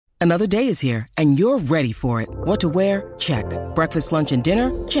Another day is here, and you're ready for it. What to wear? Check. Breakfast, lunch, and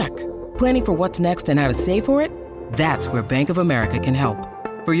dinner? Check. Planning for what's next and how to save for it? That's where Bank of America can help.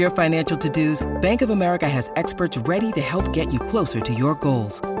 For your financial to-dos, Bank of America has experts ready to help get you closer to your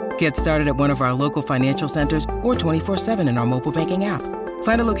goals. Get started at one of our local financial centers or 24/7 in our mobile banking app.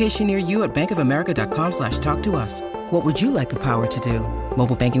 Find a location near you at bankofamerica.com/talktous. What would you like the power to do?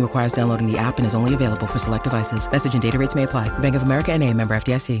 Mobile banking requires downloading the app and is only available for select devices. Message and data rates may apply. Bank of America N.A., member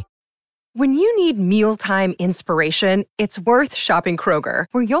FDIC. When you need mealtime inspiration, it's worth shopping Kroger,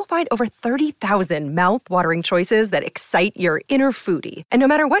 where you'll find over 30,000 mouth-watering choices that excite your inner foodie. And no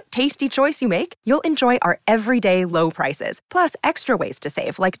matter what tasty choice you make, you'll enjoy our everyday low prices, plus extra ways to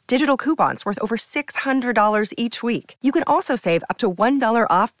save, like digital coupons worth over $600 each week. You can also save up to $1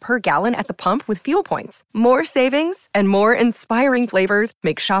 off per gallon at the pump with fuel points. More savings and more inspiring flavors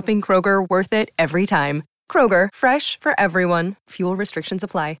make shopping Kroger worth it every time. Kroger, fresh for everyone. Fuel restrictions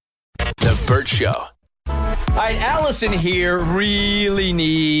apply. The Burt Show. All right, Allison here really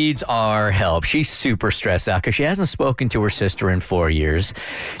needs our help. She's super stressed out because she hasn't spoken to her sister in 4 years,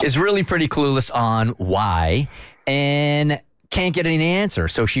 is really pretty clueless on why, and can't get any answer.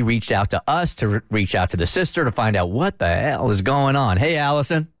 So she reached out to us to reach out to the sister to find out what the hell is going on. Hey,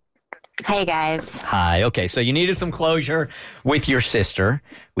 Allison. Hey, guys. Hi. Okay, so you needed some closure with your sister.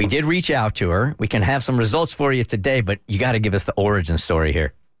 We did reach out to her. We can have some results for you today, but you got to give us the origin story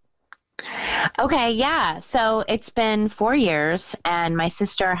here. Okay, yeah. So it's been 4 years, and my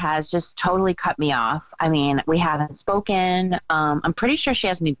sister has just totally cut me off. I mean, we haven't spoken. I'm pretty sure she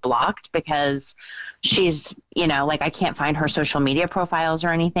has me blocked because she's, I can't find her social media profiles or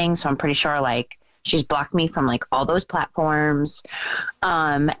anything. So I'm pretty sure, she's blocked me from, all those platforms.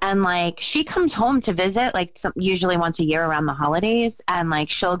 And, she comes home to visit, usually once a year around the holidays. And,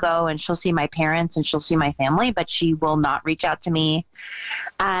 she'll go and she'll see my parents and she'll see my family, but she will not reach out to me.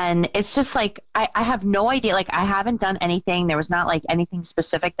 And it's just, I have no idea. I haven't done anything. There was not, anything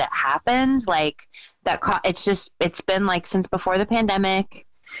specific that happened. It's been, since before the pandemic.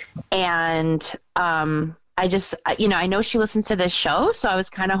 And, I just, I know she listens to this show, so I was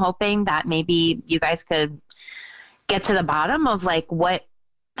kind of hoping that maybe you guys could get to the bottom of what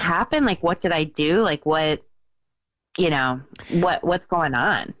happened, what did I do, what's going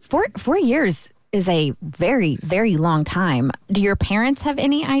on. 4 years is a very, very long time. Do your parents have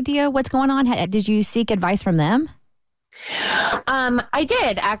any idea what's going on? Did you seek advice from them? I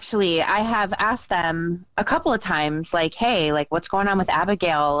did, actually. I have asked them a couple of times, hey, what's going on with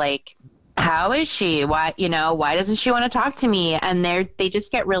Abigail? How is she? Why doesn't she want to talk to me? And they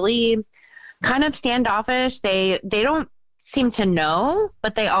just get really kind of standoffish. They don't seem to know,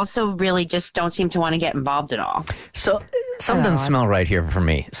 but they also really just don't seem to want to get involved at all. So something doesn't smell right here for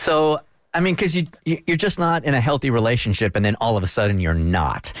me. So, because you're just not in a healthy relationship, and then all of a sudden you're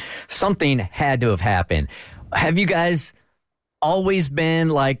not. Something had to have happened. Have you guys always been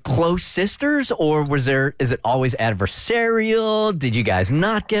close sisters, or is it always adversarial? Did you guys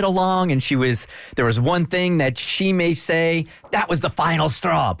not get along, and there was one thing that she may say that was the final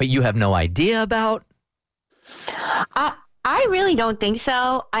straw, but you have no idea about? I really don't think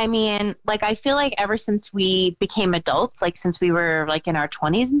so. I feel like ever since we became adults, since we were in our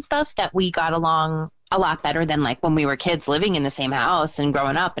 20s and stuff, that we got along a lot better than when we were kids living in the same house and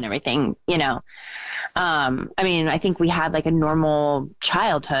growing up and everything, I think we had a normal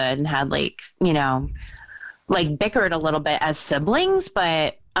childhood and had bickered a little bit as siblings,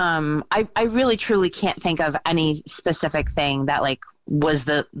 but I really truly can't think of any specific thing that was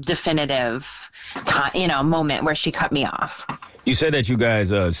the definitive moment where she cut me off. You said that you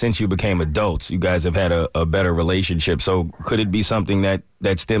guys, since you became adults, you guys have had a better relationship. So could it be something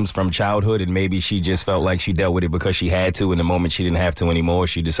that stems from childhood, and maybe she just felt like she dealt with it because she had to, and the moment she didn't have to anymore,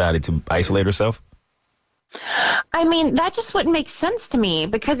 she decided to isolate herself? That just wouldn't make sense to me,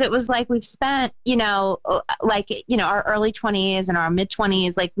 because it was we've spent, our early 20s and our mid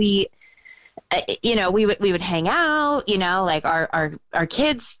 20s, we would hang out, our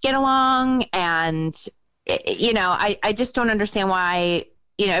kids get along, and I just don't understand why,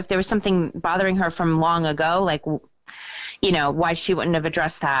 if there was something bothering her from long ago, why she wouldn't have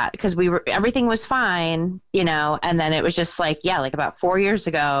addressed that, because everything was fine, and then it was just about 4 years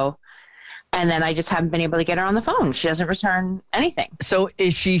ago. And then I just haven't been able to get her on the phone. She doesn't return anything. So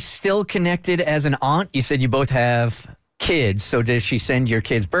is she still connected as an aunt? You said you both have kids. So does she send your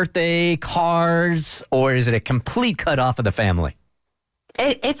kids birthday cards, or is it a complete cutoff of the family?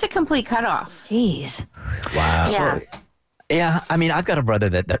 It's a complete cutoff. Jeez. Wow. Yeah. So Yeah, I mean, I've got a brother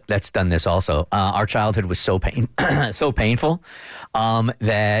that's done this also. Our childhood was so painful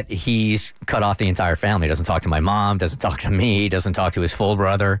that he's cut off the entire family. Doesn't talk to my mom, doesn't talk to me, doesn't talk to his full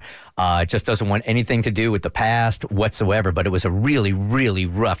brother. Just doesn't want anything to do with the past whatsoever. But it was a really, really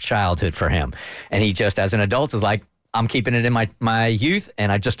rough childhood for him. And he just, as an adult, is like, I'm keeping it in my youth,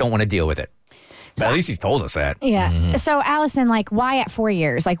 and I just don't want to deal with it. But at least he's told us that. Yeah. Mm-hmm. So, Allison, like, why at 4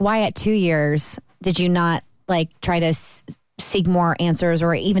 years? Like, why at 2 years did you not, like, try to seek more answers,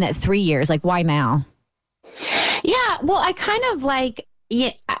 or even at 3 years? Like, why now? Yeah, well, I kind of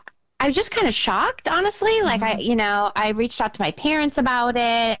I was just kind of shocked, honestly. Mm-hmm. Like, I reached out to my parents about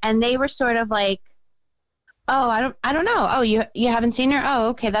it, and they were sort of like, oh, I don't know. Oh, you haven't seen her? Oh,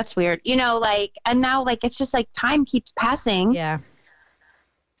 okay, that's weird. And now, like, it's just like time keeps passing. Yeah.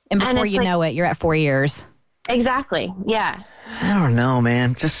 And before you know it, you're at 4 years. Exactly. Yeah. I don't know,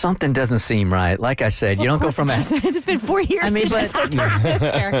 man. Just something doesn't seem right. Like I said, you don't go from It's been 4 years. I mean,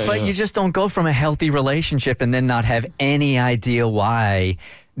 but you just don't go from a healthy relationship and then not have any idea why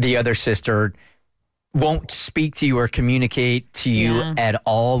the other sister won't speak to you or communicate to you at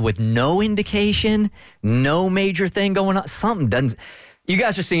all, with no indication, no major thing going on. Something doesn't. You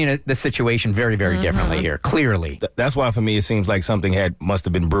guys are seeing the situation very, very differently here, clearly. That's why, for me, it seems like something must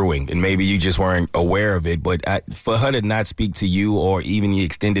have been brewing, and maybe you just weren't aware of it. But for her to not speak to you or even the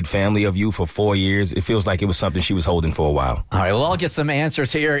extended family of you for 4 years, it feels like it was something she was holding for a while. All right, well, I'll get some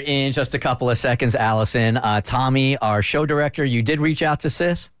answers here in just a couple of seconds, Allison. Tommy, our show director, you did reach out to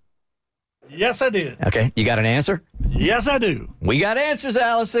Sis? Yes, I did. Okay, you got an answer? Yes, I do. We got answers,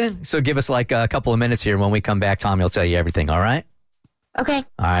 Allison. So give us like a couple of minutes here. When we come back, Tommy will tell you everything, all right? Okay.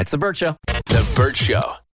 All right, it's The Bert Show. The Bert Show.